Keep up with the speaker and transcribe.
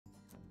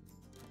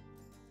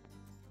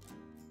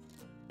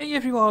Hey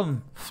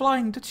everyone,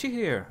 FlyingDutchy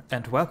here,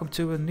 and welcome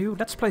to a new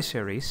Let's Play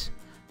series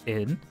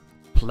in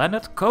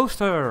Planet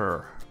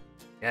Coaster.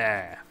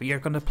 Yeah, we are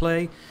gonna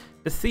play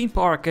the theme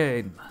park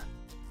game.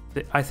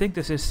 I think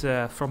this is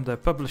from the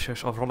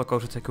publishers of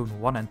Rollercoaster Tycoon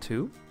 1 and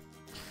 2.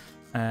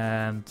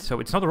 And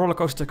so it's not a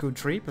Rollercoaster Tycoon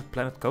 3, but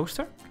Planet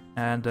Coaster.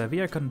 And we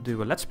are gonna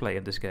do a Let's Play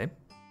in this game.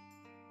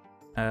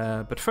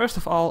 But first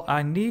of all,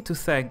 I need to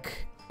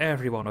thank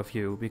every one of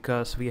you,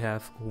 because we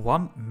have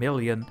 1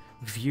 million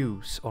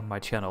views on my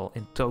channel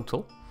in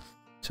total.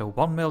 So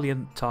 1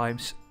 million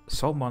times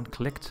someone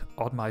clicked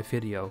on my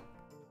video.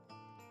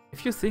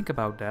 If you think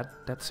about that,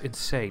 that's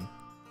insane.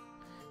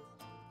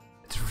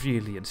 It's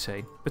really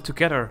insane. But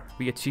together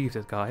we achieved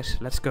it, guys.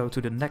 Let's go to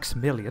the next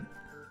million.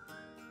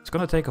 It's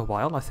gonna take a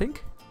while, I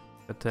think.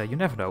 But you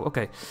never know.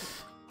 Okay.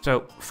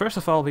 So first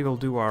of all, we will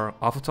do our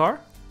avatar.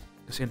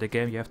 Because in the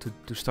game you have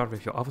to start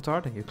with your avatar.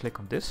 Then you click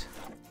on this.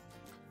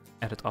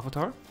 Edit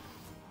avatar.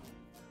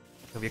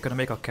 So we're gonna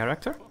make our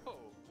character.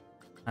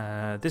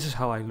 This is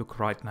how I look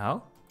right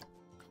now.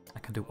 I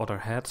can do other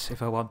heads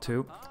if I want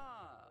to.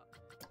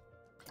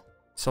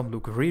 Some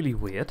look really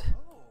weird.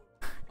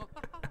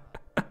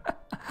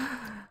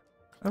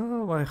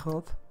 Oh my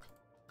god.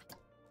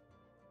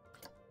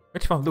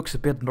 Which one looks a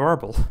bit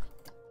normal?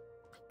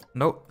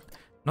 No,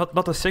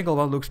 not a single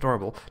one looks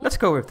normal. Let's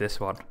go with this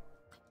one.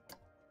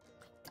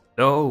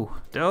 No.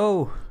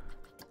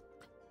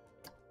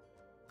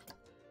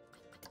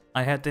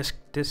 I had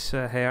this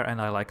hair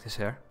and I like this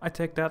hair. I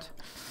take that.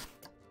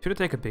 Should I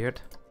take a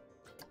beard?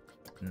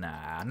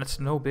 Nah,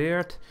 that's no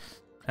beard.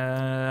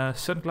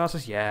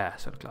 Sunglasses? Yeah,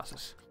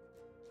 sunglasses.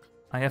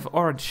 I have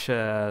orange,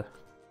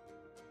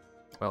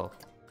 well,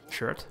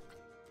 shirt.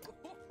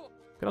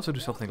 Could also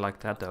do something like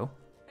that though.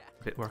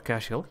 A bit more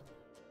casual.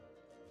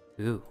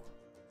 Ooh,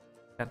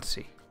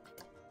 fancy.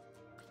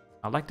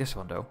 I like this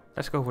one though.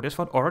 Let's go for this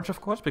one. Orange,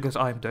 of course, because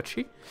I'm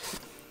Dutchy.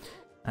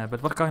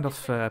 But what kind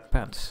of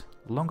pants?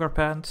 Longer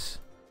pants,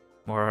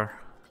 more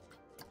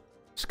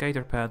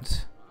skater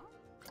pants.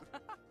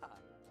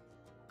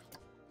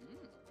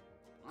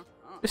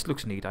 This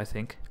looks neat, I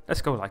think.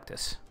 Let's go like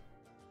this.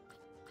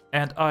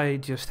 And I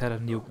just had a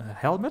new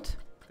helmet,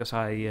 because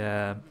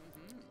I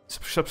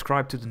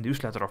subscribed to the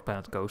newsletter of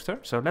Planet Coaster.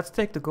 So let's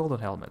take the golden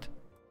helmet.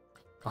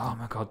 Oh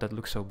my god, that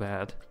looks so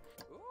bad.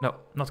 No,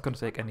 not gonna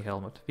take any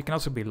helmet. We can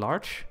also be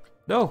large.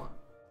 No!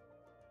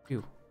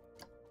 Ew.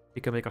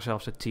 We can make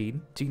ourselves a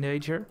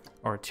teenager,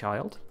 or a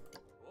child.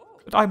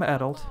 But I'm an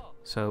adult,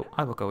 so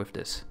I will go with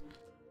this.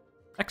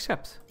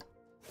 Accept.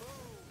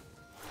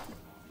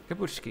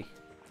 Kabushki.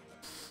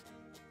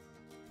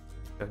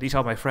 So these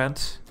are my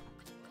friends.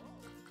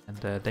 And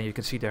then you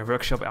can see their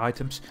workshop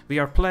items. We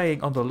are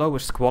playing on the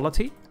lowest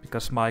quality,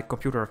 because my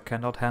computer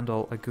cannot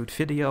handle a good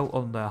video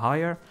on the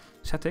higher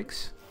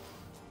settings.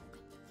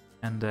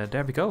 And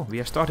there we go.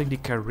 We are starting the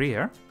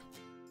career.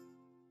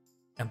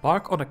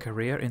 Embark on a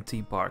career in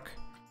theme park.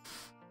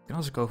 You can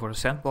also go for a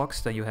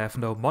sandbox, then you have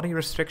no money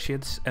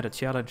restrictions and a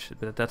challenge,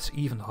 but that's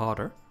even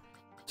harder.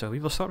 So we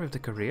will start with the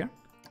career.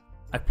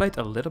 I played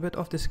a little bit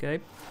of this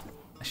game,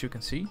 as you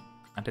can see.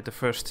 I did the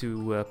first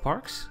two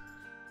parks.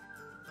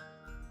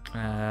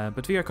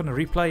 But we are gonna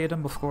replay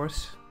them, of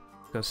course,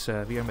 because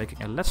we are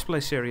making a Let's Play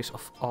series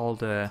of all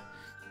the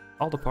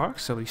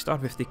parks. So we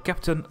start with the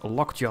Captain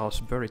Lockjaw's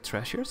Buried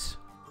Treasures.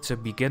 It's a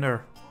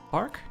beginner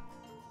park.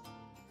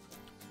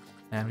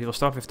 And we will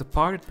start with the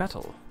Pirate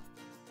Battle.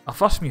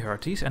 Avast me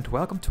hearties and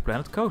welcome to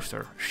Planet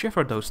Coaster.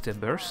 Shiver those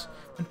timbers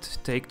and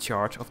take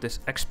charge of this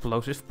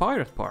explosive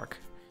pirate park.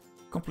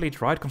 Complete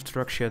ride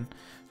construction,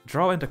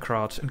 draw in the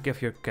crowds and give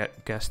your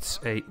guests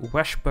a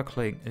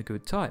washbuckling a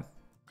good time.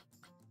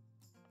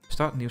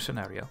 Start new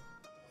scenario.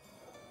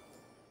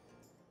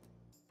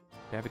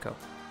 There we go.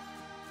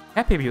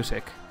 Happy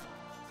music.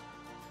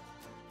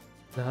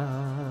 La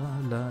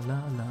la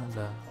la la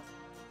la.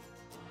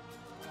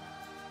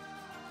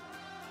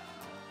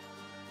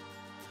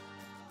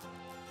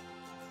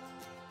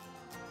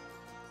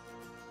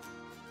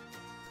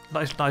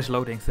 Nice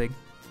loading thing.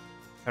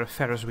 A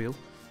Ferris wheel.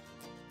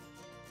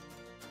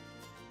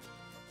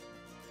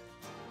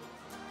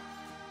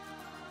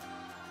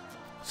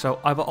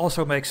 So I will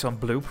also make some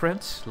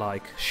blueprints,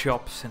 like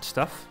shops and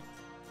stuff.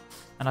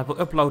 And I will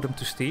upload them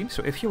to Steam,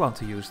 so if you want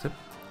to use them,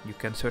 you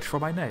can search for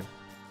my name.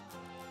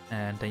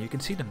 And then you can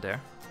see them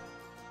there.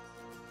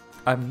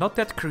 I'm not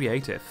that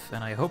creative,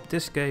 and I hope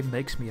this game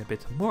makes me a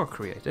bit more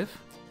creative.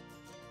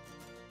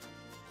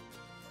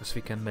 Because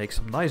we can make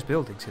some nice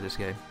buildings in this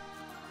game.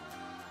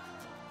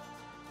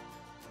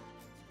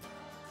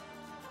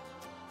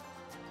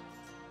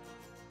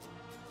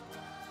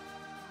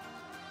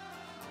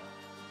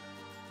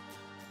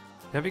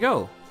 There we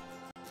go.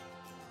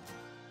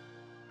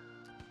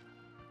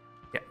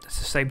 Yeah, that's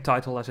the same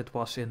title as it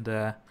was in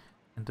the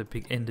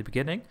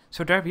beginning.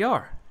 So there we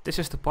are. This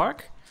is the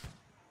park.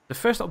 The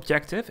first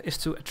objective is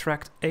to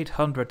attract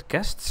 800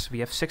 guests.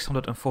 We have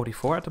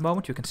 644 at the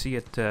moment. You can see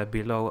it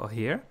below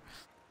here.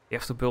 We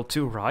have to build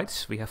 2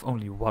 rides. We have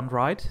only 1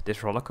 ride,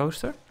 this roller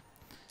coaster.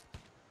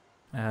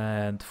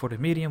 And for the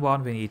medium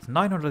one we need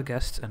 900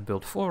 guests and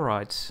build 4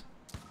 rides.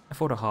 And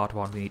for the hard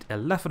one, we need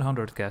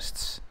 1100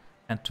 guests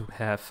and to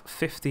have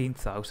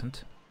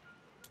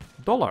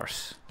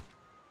 $15,000.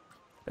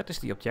 That is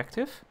the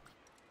objective.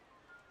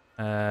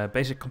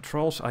 Basic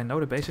controls, I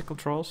know the basic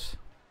controls.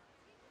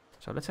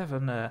 So let's have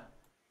an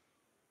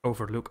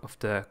overlook of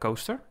the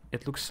coaster.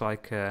 It looks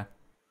like a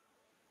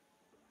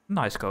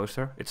nice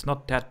coaster. It's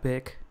not that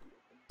big.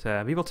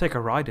 But, we will take a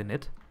ride in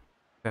it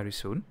very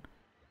soon.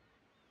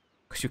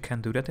 Because you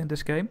can do that in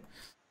this game.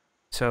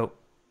 So,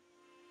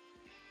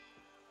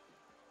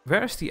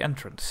 where is the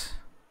entrance?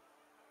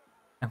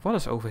 And what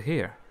is over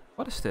here?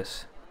 What is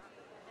this?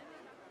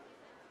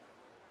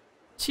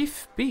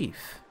 Chief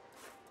Beef.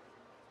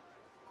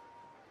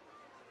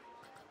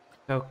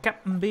 So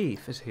Captain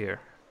Beef is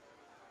here.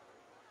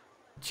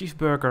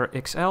 Cheeseburger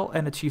XL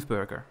and a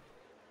cheeseburger.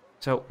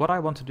 So what I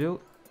want to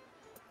do,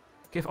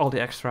 give all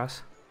the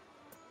extras.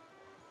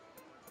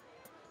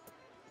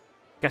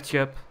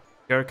 Ketchup,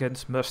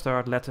 gherkins,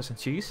 mustard, lettuce and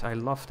cheese. I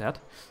love that.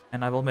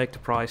 And I will make the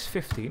price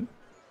 15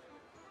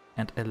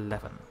 and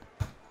 11.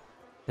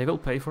 They will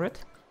pay for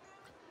it.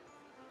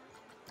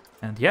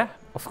 And yeah,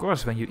 of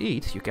course, when you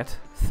eat, you get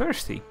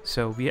thirsty.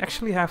 So we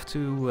actually have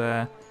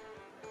to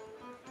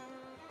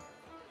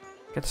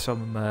get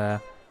some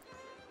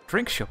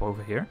drink shop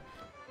over here.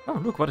 Oh,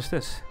 look, what is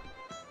this?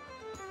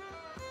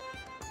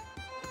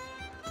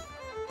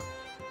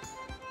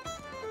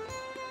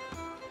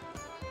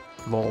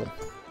 Lol.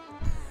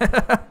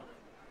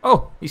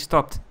 Oh, he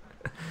stopped.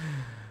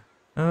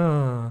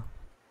 Well,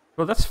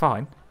 that's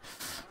fine.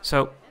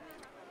 So,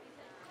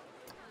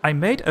 I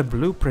made a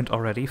blueprint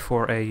already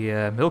for a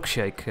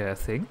milkshake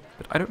thing,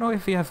 but I don't know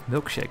if we have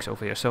milkshakes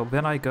over here. So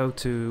when I go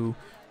to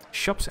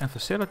shops and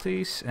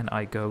facilities and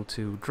I go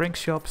to drink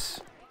shops,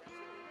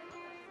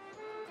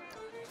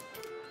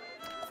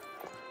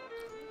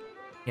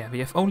 yeah, we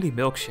have only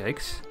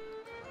milkshakes.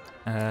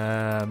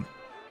 But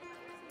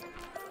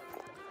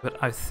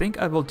I think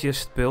I will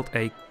just build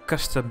a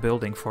custom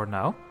building for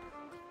now,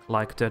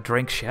 like the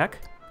drink shack,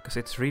 because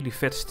it really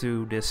fits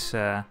to this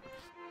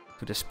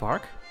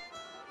park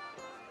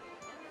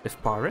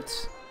with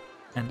pirates.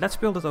 And let's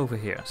build it over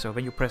here. So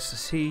when you press the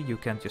C, you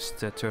can just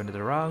turn it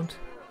around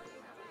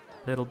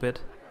a little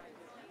bit.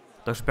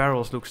 Those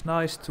barrels looks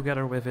nice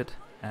together with it,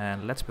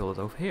 and let's build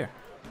it over here.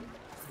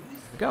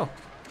 There we go.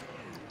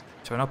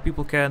 So now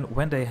people can,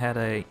 when they had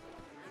a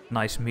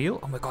nice meal.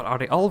 Oh my god, are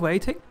they all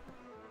waiting?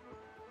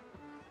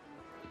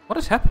 What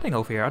is happening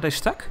over here? Are they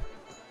stuck?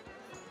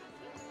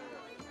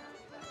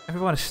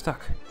 Everyone is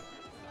stuck.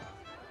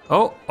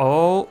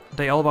 Oh,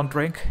 they all want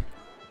drink.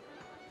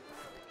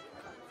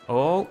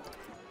 Oh,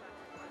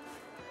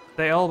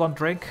 they all want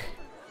drink.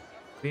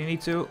 We need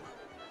to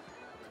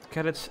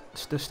get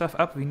the stuff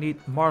up. We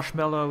need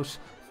marshmallows,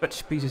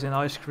 fudge pieces and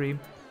ice cream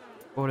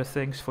for the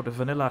things, for the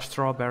vanilla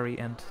strawberry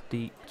and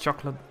the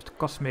chocolate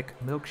cosmic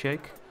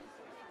milkshake.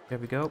 There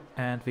we go.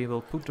 And we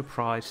will put the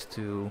price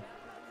to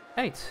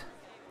 8.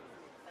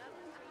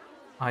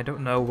 I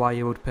don't know why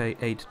you would pay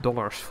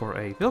 $8 for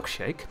a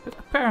milkshake, but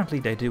apparently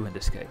they do in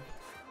this game.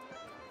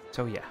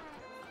 So yeah.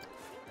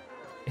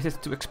 Is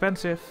it too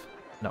expensive?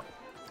 No.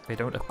 They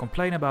don't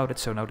complain about it,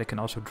 so now they can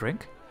also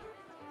drink.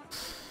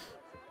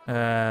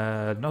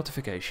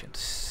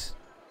 Notifications.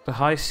 The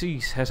High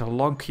Seas has a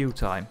long queue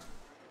time.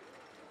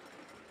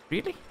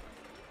 Really?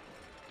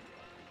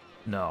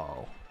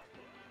 No.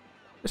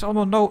 There's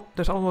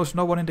almost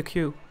no one in the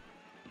queue.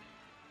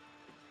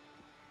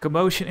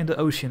 Commotion in the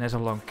Ocean has a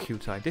long queue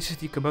time. This is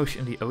the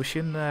Commotion in the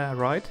Ocean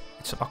ride.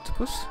 It's an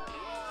octopus,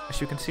 as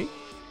you can see.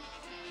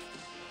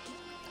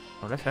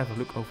 So let's have a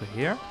look over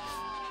here.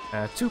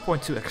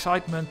 2.2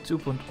 excitement,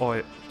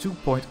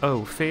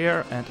 2.0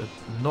 fear, and a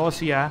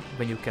nausea.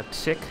 When you get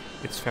sick,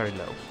 it's very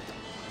low.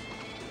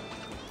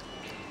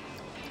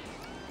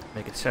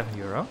 Make it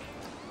 €7.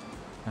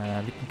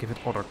 We can give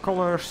it other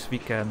colors. We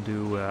can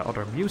do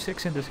other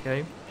musics in this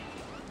game.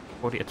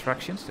 For the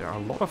attractions, there are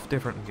a lot of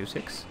different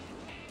musics.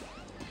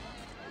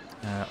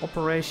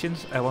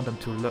 Operations, I want them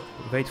to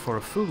wait for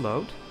a full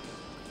load.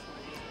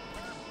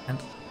 And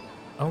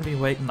only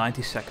wait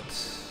 90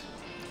 seconds.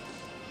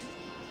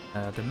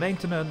 The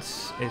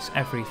maintenance is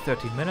every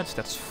 30 minutes,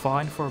 that's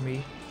fine for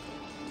me.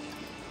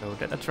 So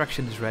that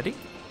attraction is ready.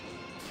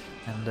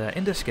 And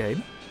in this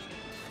game,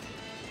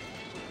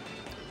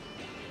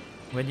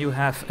 when you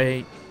have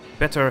a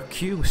better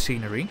queue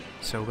scenery,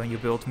 so when you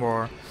build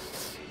more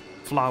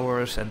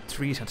flowers and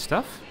trees and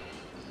stuff,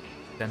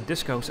 then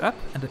this goes up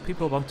and the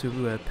people want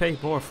to pay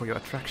more for your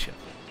attraction.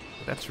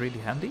 So that's really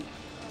handy.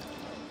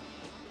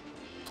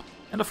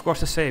 And of course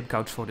the same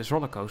counts for this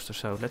roller coaster,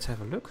 so let's have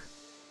a look.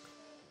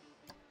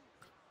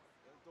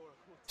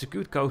 It's a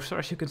good coaster,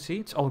 as you can see,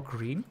 it's all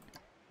green.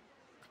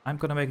 I'm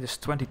gonna make this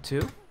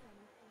 22.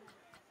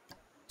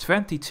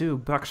 22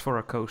 bucks for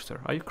a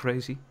coaster, are you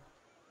crazy?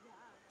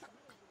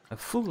 A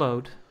full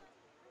load.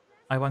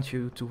 I want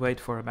you to wait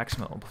for a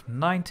maximum of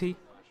 90,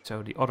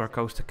 so the other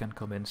coaster can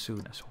come in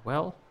soon as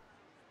well.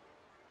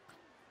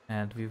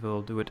 And we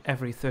will do it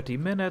every 30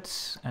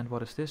 minutes. And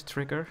what is this?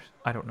 Trigger?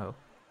 I don't know.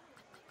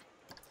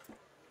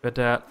 But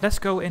let's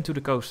go into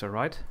the coaster,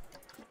 right?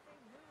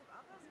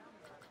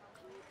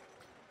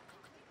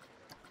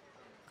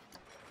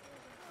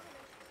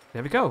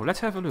 There we go. Let's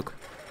have a look.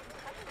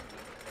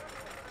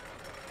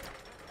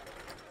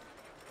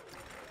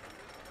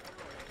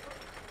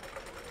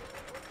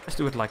 Let's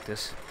do it like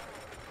this.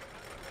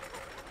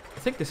 I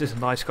think this is a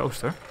nice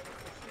coaster.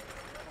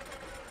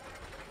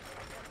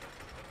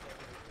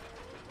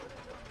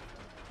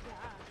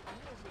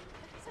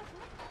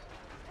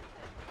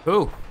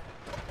 Oh!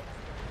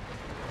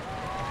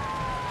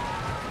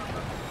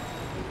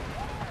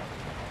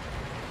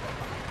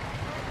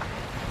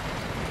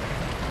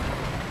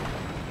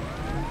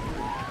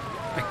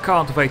 I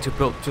can't wait to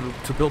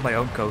build my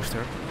own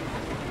coaster.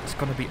 It's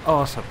gonna be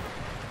awesome.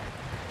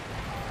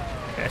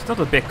 Yeah, it's not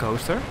a big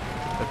coaster,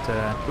 but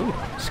ooh,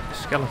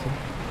 skeleton.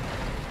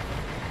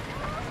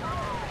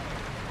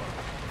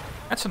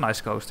 That's a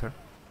nice coaster.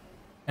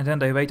 And then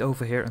they wait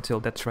over here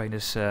until that train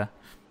is out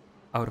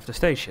of the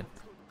station.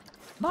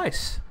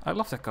 Nice! I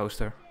love that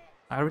coaster.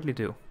 I really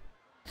do.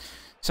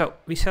 So,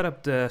 we set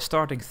up the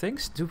starting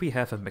things. Do we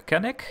have a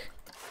mechanic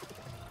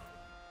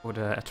for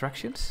the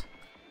attractions?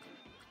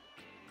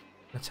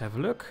 Let's have a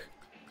look.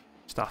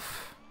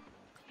 Stuff.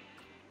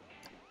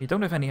 We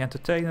don't have any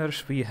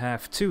entertainers. We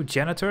have 2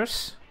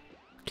 janitors,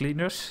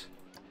 cleaners.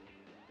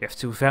 We have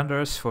 2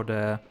 vendors for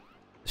the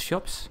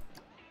shops.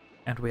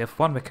 And we have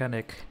 1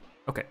 mechanic.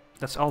 Okay,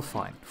 that's all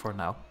fine for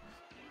now.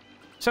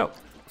 So,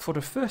 for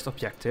the first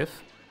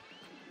objective,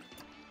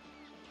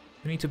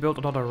 we need to build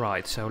another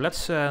ride. So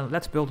let's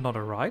build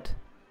another ride.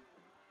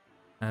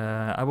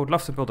 I would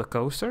love to build a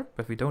coaster,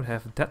 but we don't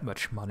have that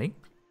much money.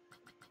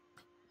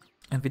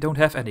 And we don't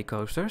have any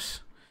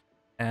coasters.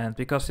 And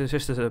because this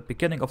is the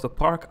beginning of the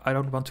park, I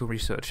don't want to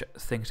research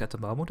things at the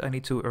moment. I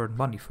need to earn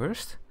money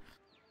first.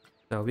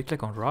 So we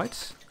click on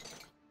rides.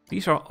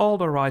 These are all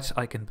the rides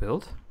I can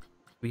build.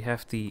 We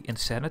have the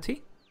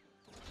Insanity.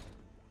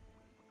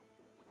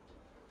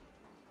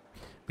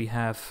 We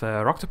have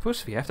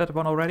Rocktopus, we have that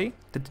one already.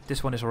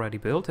 This one is already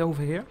built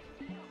over here.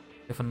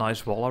 We have a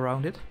nice wall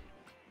around it.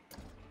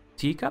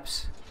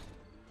 Teacups.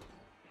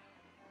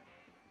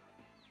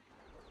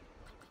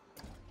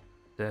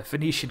 The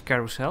Venetian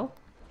Carousel.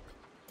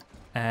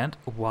 And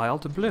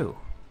Wild Blue.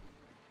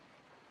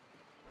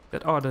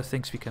 That are the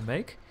things we can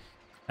make.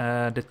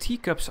 The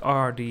teacups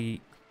are the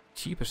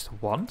cheapest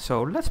one,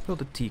 so let's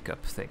build a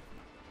teacup thing.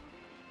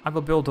 I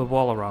will build a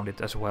wall around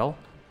it as well.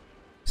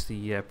 It's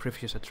the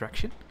previous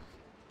attraction.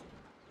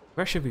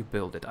 Where should we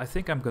build it? I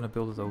think I'm gonna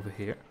build it over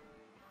here.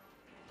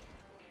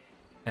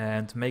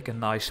 And make a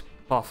nice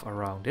path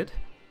around it.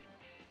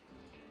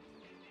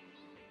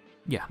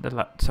 Yeah,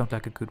 that sounds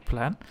like a good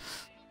plan.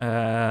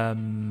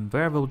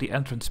 Where will the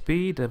entrance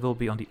be? That will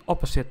be on the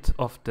opposite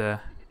of the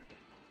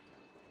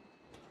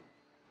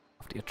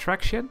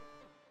attraction.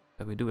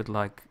 So we do it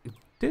like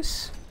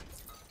this.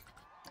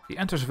 The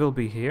entrance will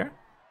be here,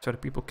 so that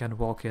people can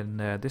walk in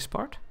this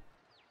part.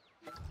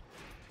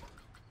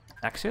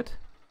 Exit.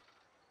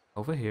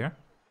 Over here.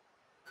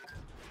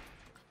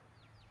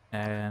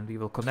 And we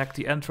will connect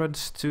the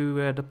entrance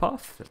to the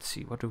path. Let's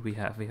see, what do we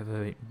have? We have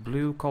a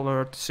blue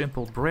colored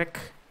simple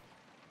brick.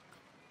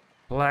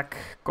 Black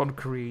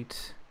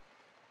concrete.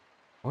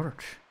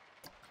 Orange.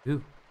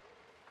 Ooh.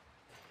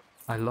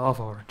 I love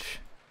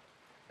orange.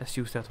 Let's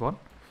use that one.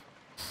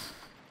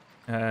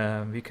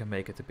 We can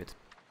make it a bit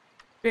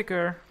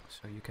bigger,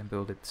 so you can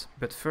build it.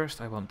 But first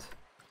I want...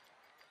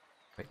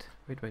 Wait.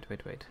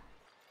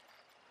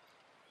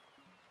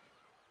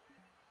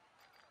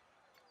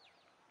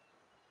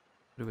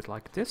 Do it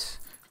like this.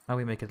 Now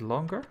we make it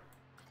longer.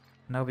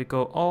 Now we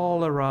go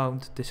all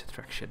around this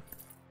attraction.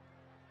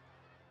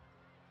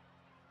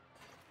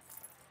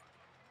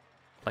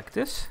 Like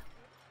this.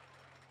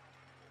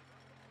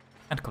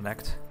 And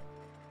connect.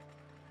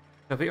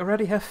 So we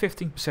already have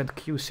 15%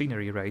 Q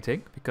scenery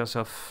rating because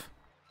of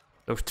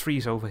those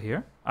trees over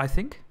here, I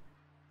think.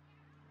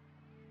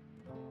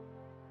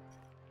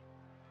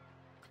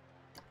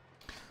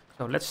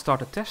 So let's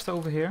start a test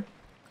over here.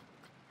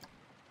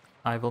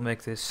 I will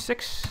make this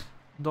 $6.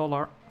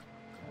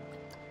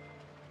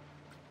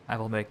 I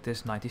will make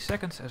this 90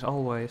 seconds as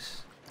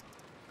always.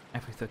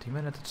 Every 30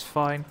 minutes, it's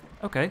fine.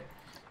 Okay.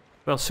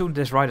 Well, soon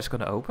this ride is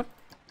gonna open.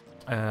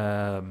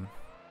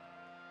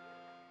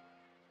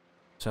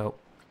 So,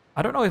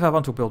 I don't know if I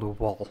want to build a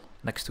wall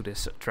next to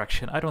this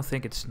attraction. I don't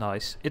think it's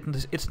nice.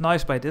 It's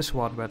nice by this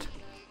one, but...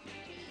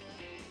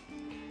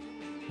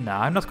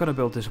 Nah, I'm not gonna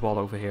build this wall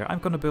over here. I'm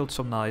gonna build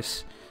some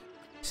nice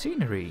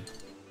scenery.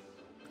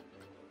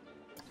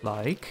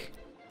 Like...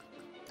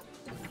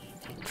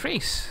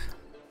 trees.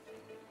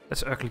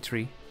 That's an ugly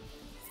tree.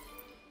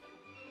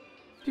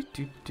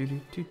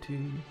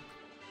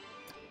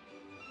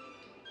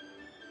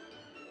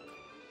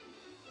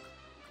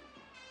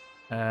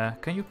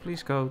 Can you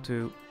please go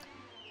to...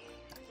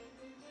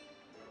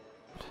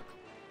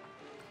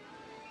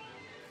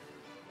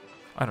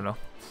 I don't know.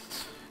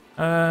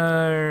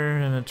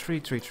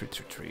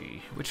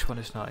 Tree. Which one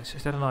is nice?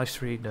 Is that a nice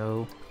tree?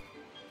 No.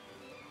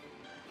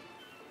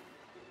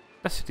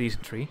 That's a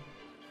decent tree.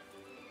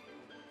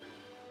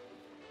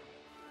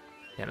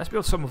 Yeah, let's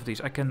build some of these.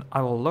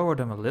 I will lower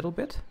them a little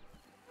bit.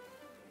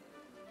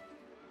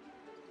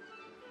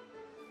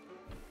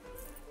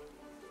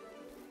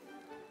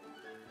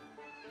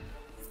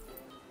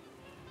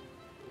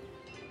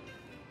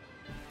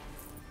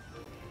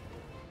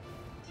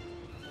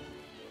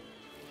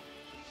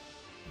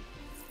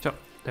 So,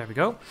 there we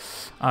go.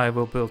 I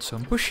will build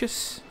some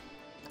bushes.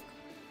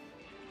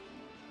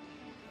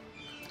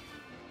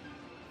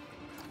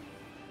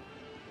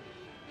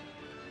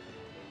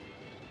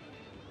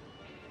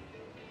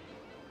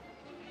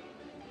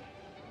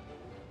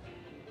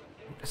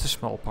 That's a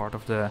small part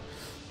of the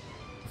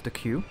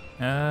queue.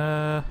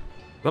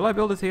 Will I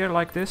build it here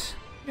like this?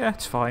 Yeah,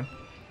 it's fine.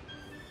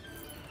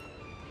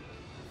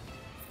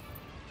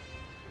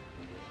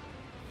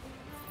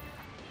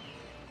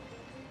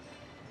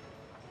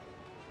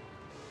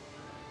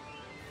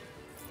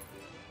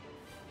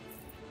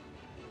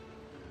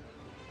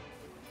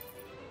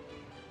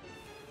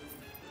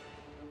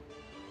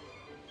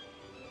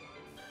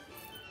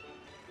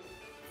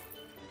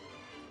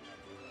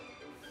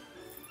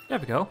 There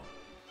we go.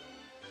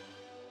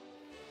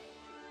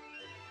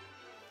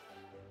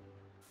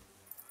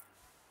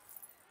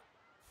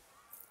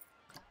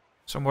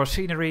 Some more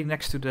scenery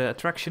next to the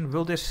attraction.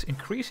 Will this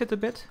increase it a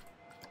bit?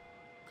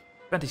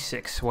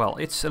 26. Well,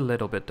 it's a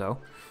little bit though.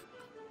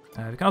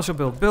 We can also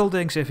build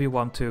buildings if you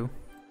want to.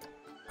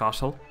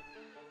 Castle.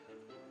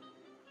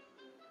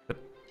 But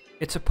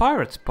it's a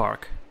pirate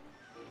park.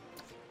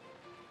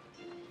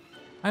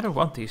 I don't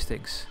want these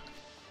things.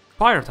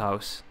 Pirate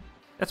house.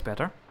 That's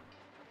better.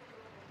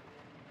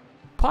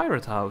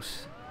 Pirate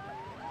house.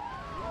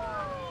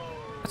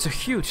 That's a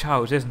huge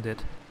house, isn't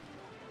it?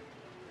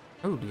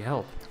 Holy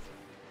hell.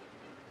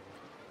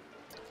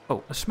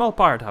 Oh, a small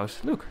pirate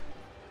house. Look.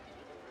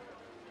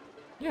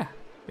 Yeah,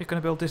 we're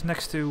gonna build this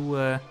next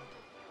to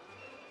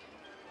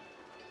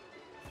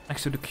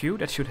the queue.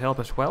 That should help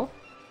as well.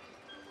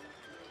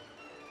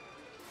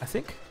 I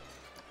think.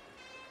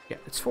 Yeah,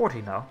 it's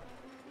 40 now.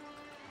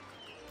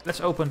 Let's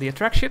open the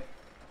attraction.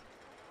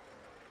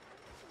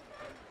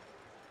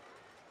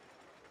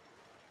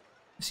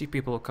 See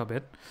people come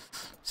in.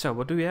 So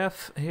what do we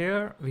have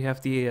here? We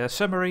have the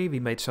summary. We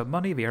made some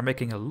money. We are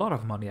making a lot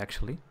of money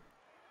actually.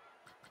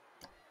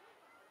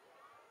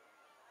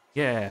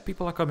 Yeah,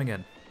 people are coming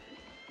in.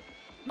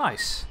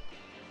 Nice.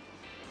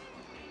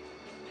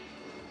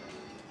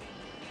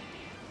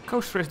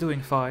 Coaster is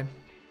doing fine.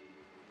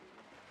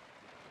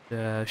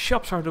 The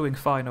shops are doing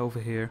fine over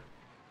here.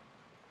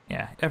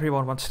 Yeah,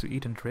 everyone wants to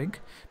eat and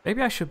drink.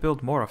 Maybe I should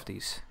build more of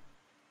these.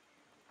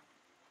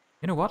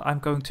 You know what? I'm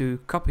going to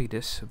copy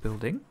this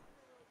building.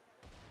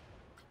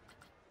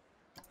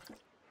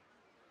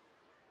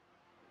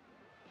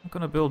 I'm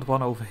gonna build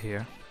one over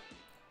here.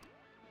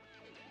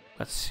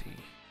 Let's see.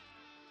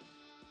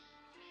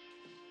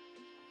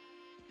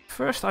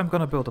 First, I'm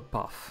gonna build a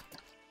path.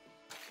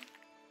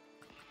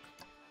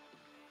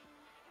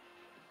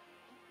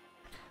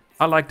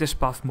 I like this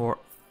path more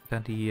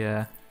than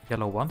the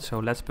yellow one, so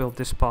let's build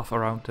this path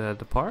around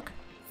the park.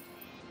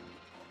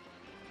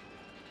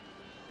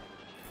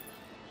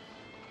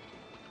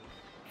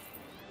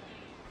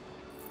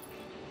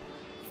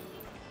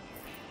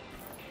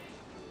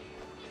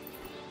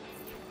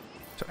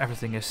 So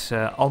everything is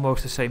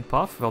almost the same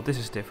path. Well, this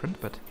is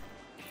different, but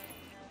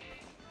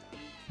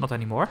not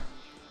anymore.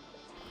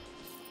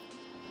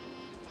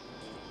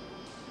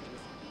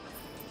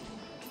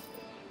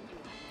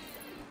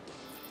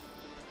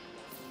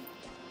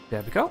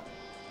 There we go.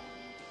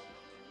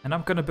 And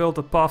I'm gonna build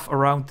a path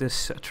around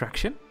this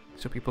attraction,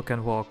 so people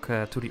can walk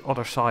to the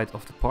other side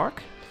of the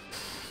park.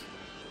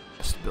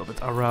 Just build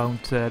it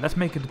around, let's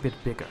make it a bit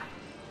bigger.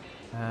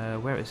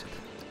 Where is it?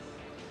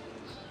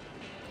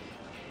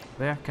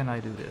 Where can I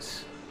do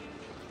this?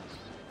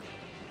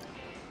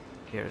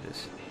 Here it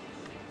is.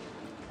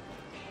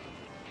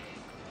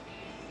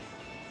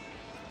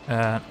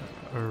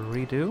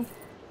 Redo.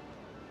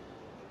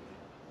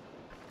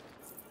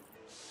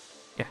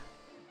 Yeah.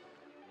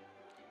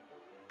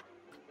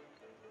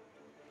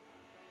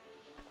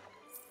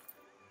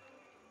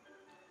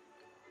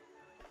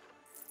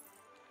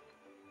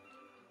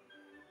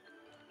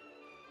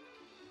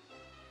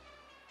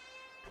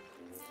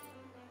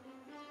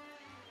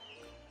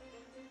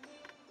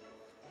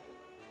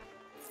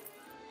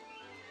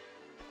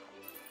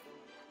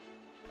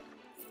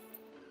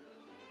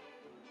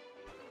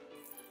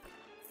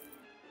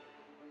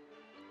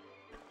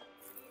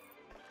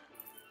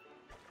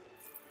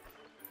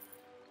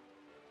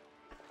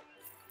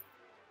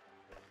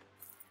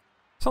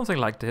 Something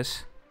like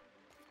this.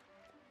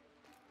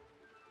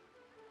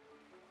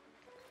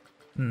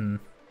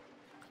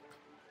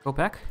 Go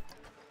back.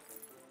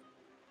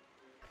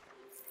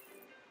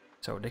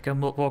 So they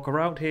can walk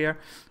around here,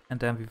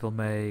 and then we will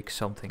make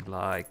something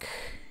like...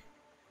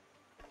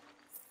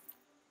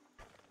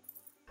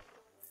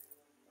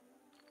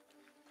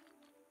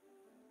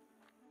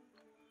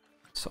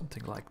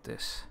 something like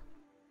this.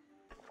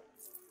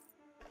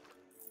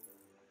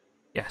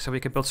 Yeah, so we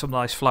can build some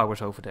nice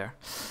flowers over there.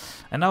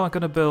 And now I'm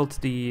gonna build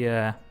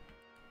the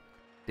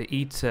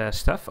eat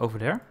stuff over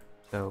there.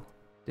 So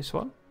this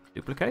one,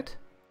 duplicate.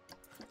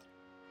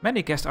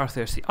 Many guests are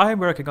thirsty. I'm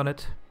working on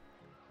it.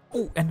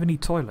 Oh, and we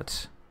need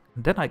toilets.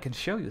 And then I can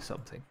show you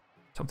something.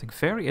 Something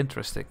very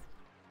interesting.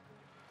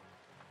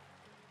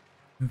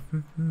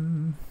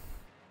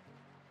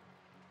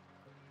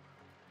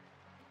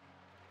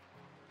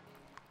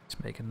 Let's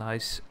make a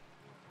nice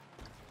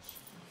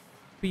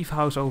beef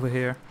house over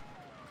here.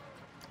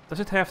 Does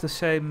it have the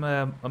same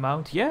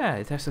amount? Yeah,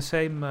 it has the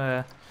same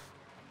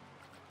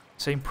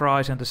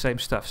price and the same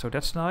stuff, so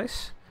that's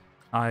nice.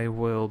 I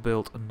will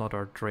build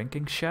another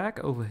drinking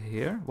shack over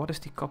here. What is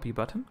the copy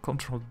button?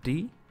 Control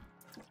D.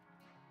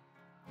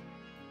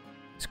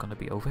 It's gonna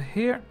be over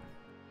here.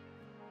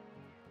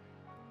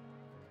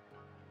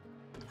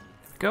 There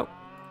we go.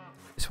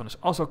 This one is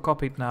also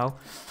copied now.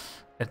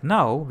 And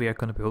now we are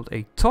gonna build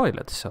a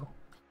toilet. So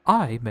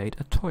I made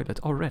a toilet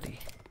already.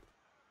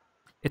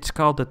 It's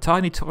called the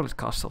Tiny Toilet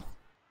Castle.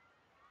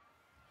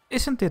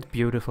 Isn't it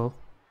beautiful?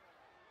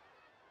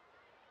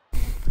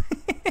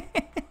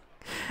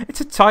 It's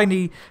a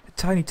tiny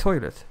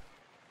toilet.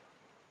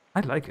 I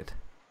like it.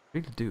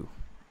 Really do.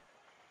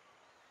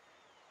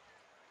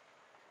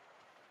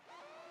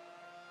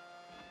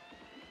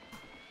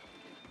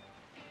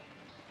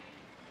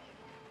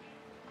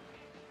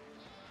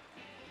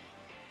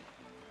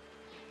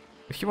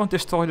 If you want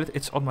this toilet,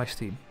 it's on my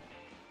Steam.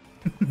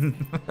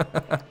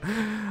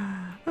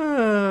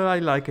 I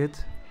like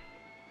it.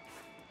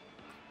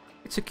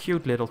 It's a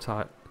cute little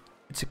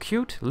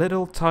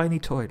tiny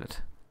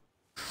toilet.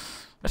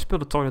 Let's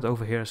build a toilet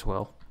over here as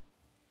well.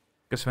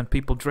 Because when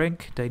people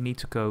drink, they need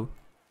to go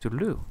to the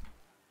loo.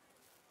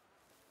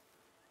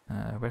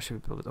 Where should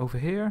we build it? Over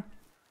here?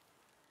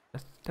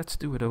 Let's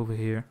do it over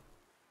here.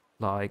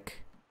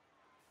 Like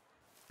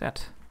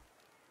that.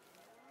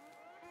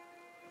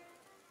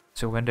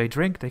 So when they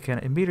drink, they can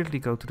immediately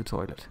go to the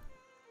toilet.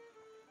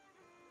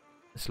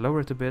 Let's lower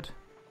it a bit.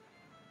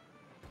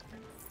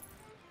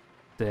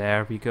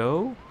 There we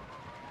go.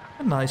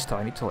 A nice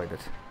tiny toilet.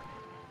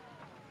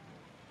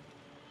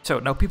 So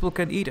now people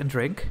can eat and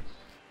drink.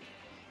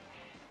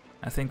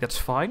 I think that's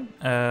fine.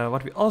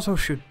 What we also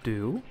should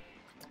do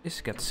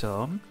is get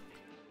some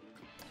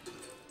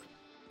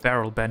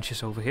barrel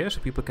benches over here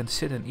so people can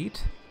sit and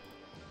eat.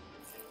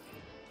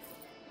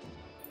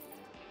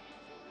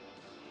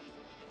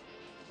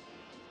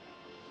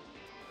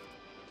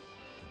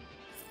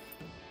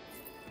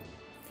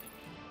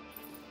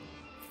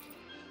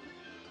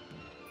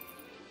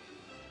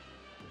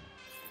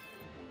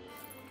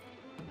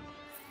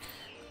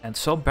 And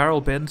some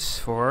barrel bins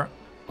for,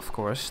 of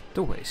course,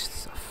 the waste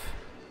stuff.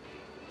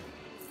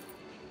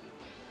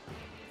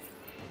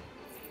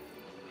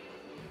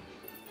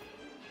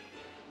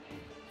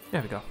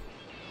 There we go.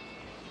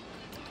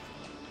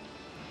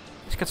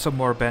 Let's get some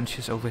more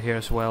benches over here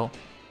as well.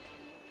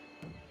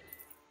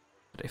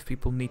 But if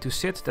people need to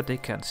sit, that they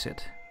can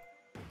sit.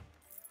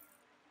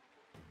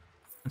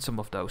 And some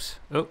of those.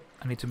 Oh,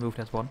 I need to move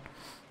that one.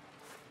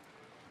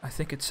 I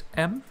think it's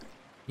M.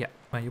 Yeah,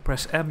 when you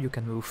press M, you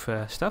can move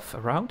stuff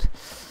around.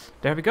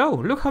 There we go.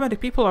 Look how many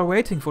people are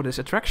waiting for this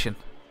attraction.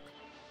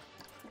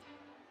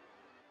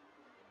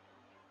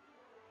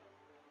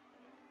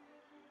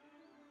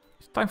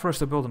 It's time for us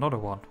to build another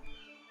one.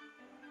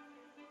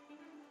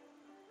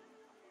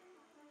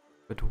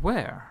 But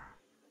where?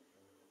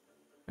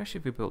 Where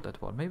should we build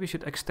that one? Maybe we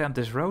should extend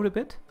this road a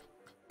bit.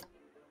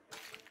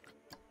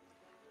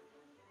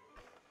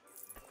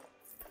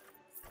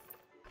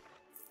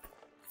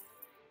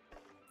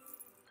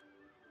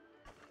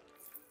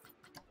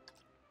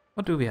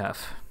 What do we have?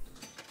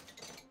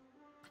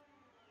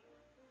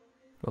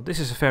 Well, this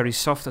is a very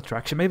soft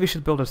attraction. Maybe we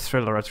should build a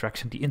thriller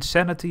attraction. The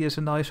Insanity is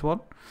a nice one.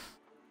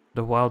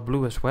 The Wild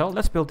Blue as well.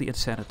 Let's build the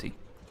Insanity.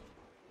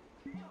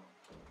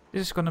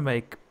 This is gonna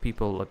make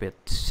people a bit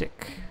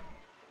sick,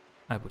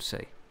 I would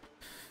say.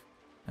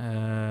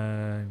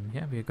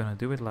 Yeah, we're gonna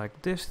do it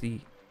like this. The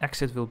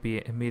exit will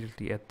be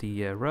immediately at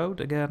the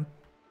road again.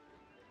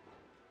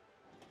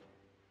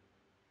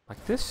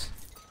 Like this.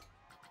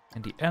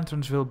 And the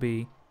entrance will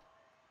be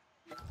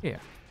here.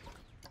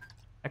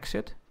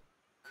 Exit.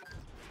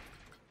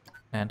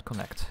 And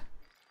connect.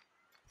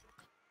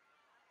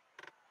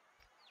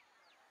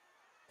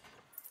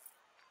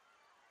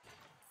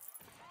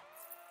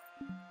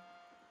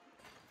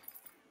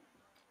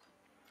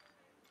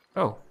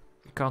 Oh,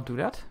 we can't do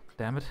that?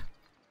 Damn it.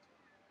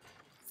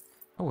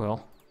 Oh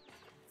well.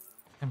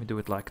 Can we do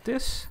it like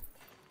this?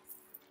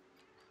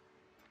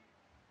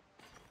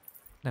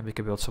 Then we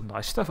can build some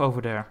nice stuff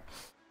over there.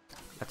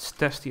 Let's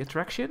test the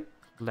attraction.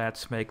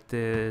 Let's make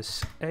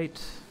this 8.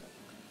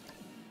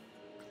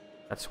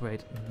 Let's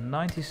wait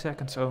 90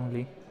 seconds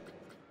only.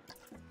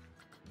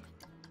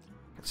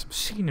 Get some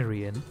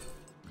scenery in.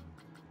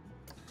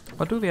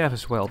 What do we have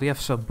as well? We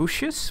have some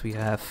bushes. We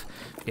have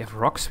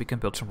rocks. We can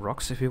build some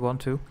rocks if we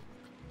want to.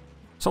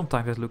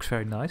 Sometimes it looks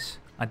very nice.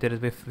 I did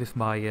it with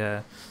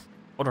my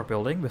other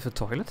building with the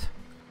toilet.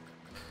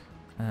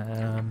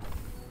 I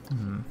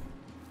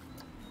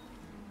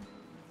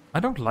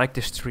don't like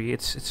this tree.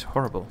 It's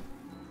horrible.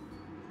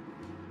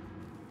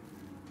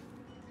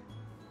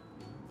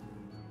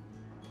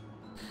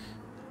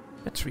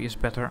 That tree is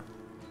better.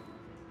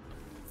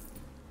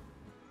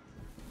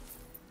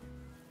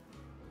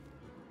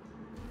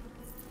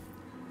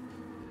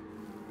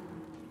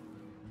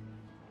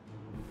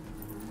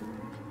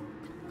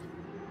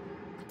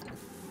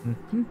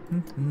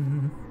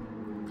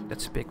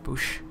 That's a big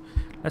bush.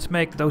 Let's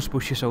make those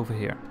bushes over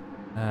here.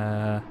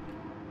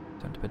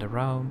 Turn a bit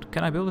around.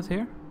 Can I build it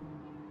here?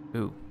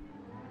 Ooh.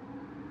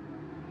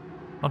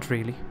 Not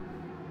really.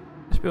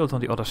 Let's build it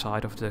on the other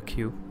side of the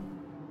queue.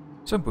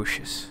 Some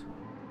bushes.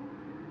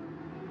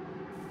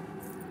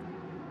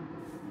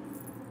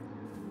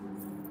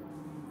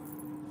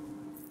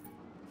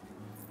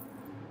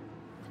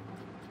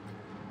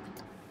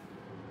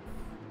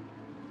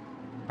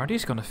 Are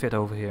these gonna fit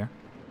over here?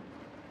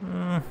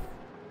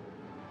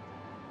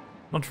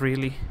 Not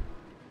really.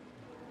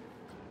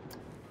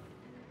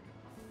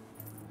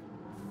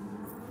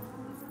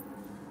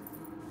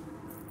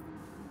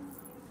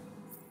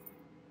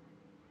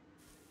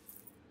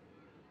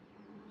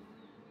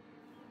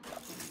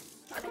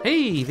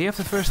 Hey, we have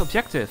the first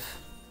objective.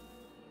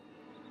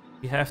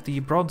 We have the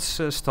bronze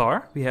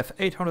star. We have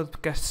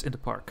 800 guests in the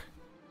park.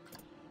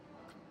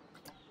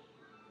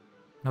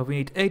 Now we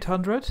need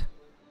 800.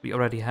 We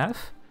already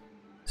have.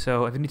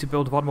 So we need to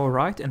build one more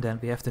ride, and then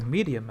we have the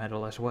medium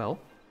medal as well.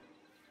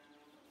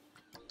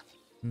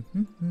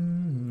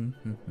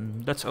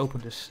 Let's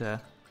open this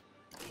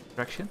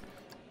attraction.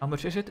 How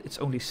much is it? It's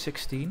only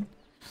 16.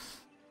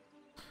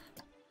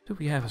 Do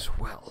we have as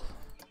well?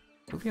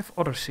 Do we have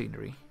other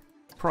scenery?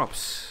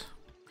 Props.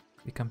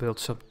 We can build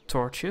some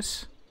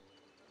torches.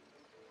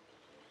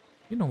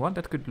 You know what?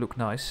 That could look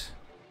nice.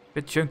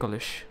 Bit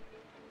jungle-ish.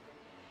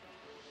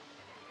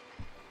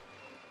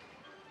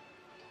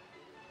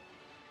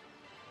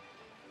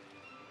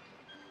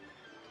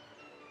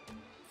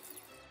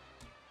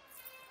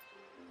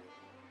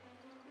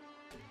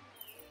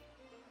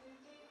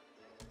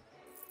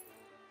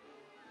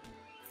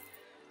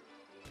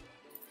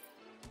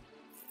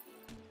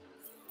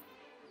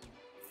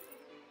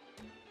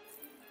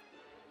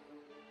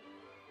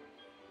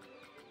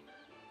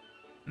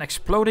 An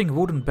exploding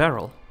wooden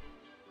barrel.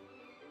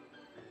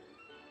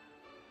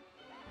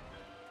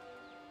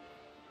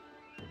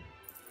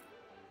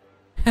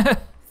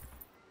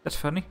 That's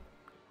funny.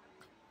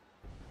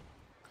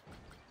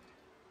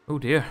 Oh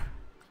dear.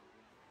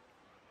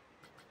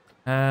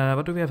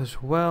 What do we have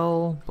as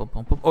well? Bum,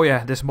 bum, bum. Oh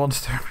yeah, this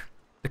monster.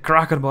 The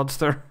Kraken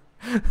monster.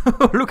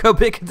 Look how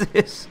big it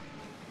is.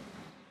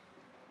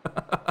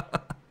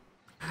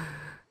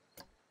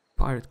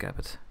 Pirate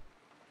Cabot.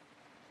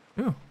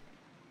 Oh.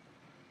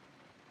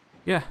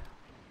 Yeah.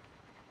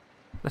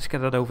 Let's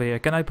get that over here.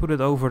 Can I put it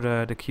over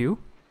the queue?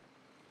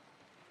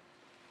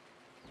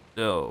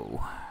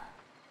 No.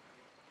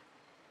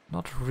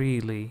 Not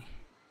really.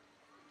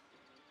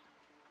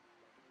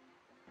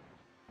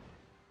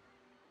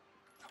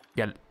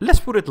 Yeah,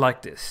 let's put it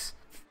like this.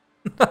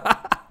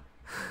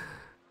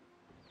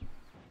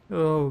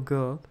 Oh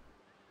god.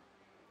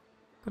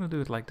 I'm gonna do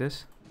it like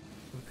this.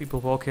 When people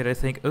walk here, they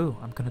think, oh,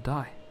 I'm gonna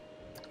die.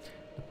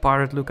 The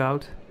pirate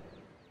lookout.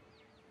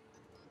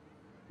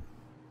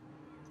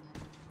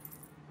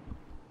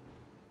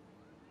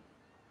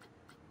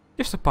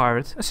 Just a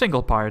pirate, a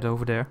single pirate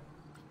over there.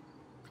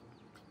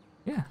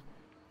 Yeah.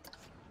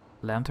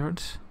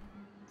 Lanterns.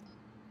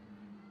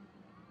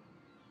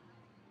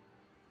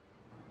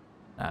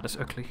 Ah, that's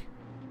ugly.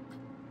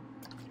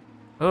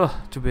 Ugh,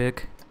 too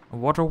big. A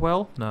water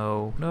well?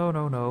 No, no,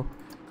 no, no.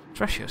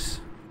 Treasures.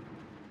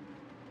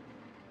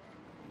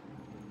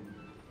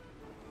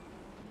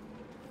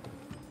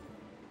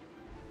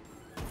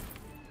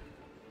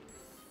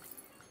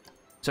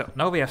 So,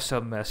 now we have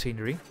some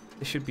scenery.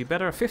 This should be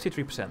better,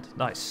 53%.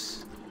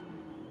 Nice.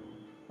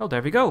 Well,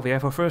 there we go. We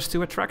have our first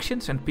 2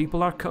 attractions and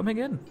people are coming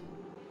in.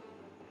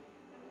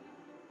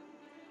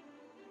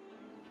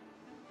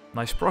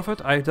 Nice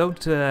profit. I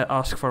don't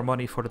ask for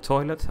money for the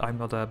toilet. I'm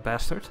not a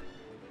bastard.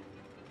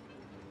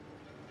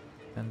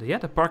 And yeah,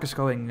 the park is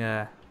going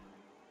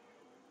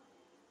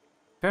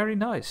very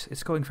nice.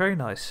 It's going very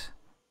nice.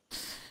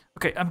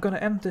 Okay, I'm gonna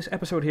end this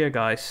episode here,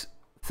 guys.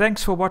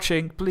 Thanks for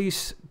watching.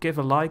 Please give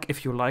a like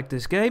if you like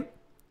this game.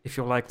 If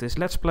you like this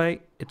Let's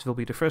Play, it will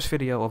be the first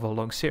video of a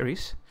long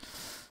series.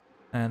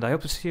 And I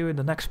hope to see you in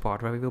the next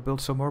part, where we will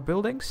build some more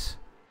buildings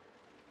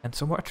and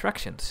some more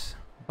attractions.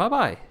 Bye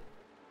bye!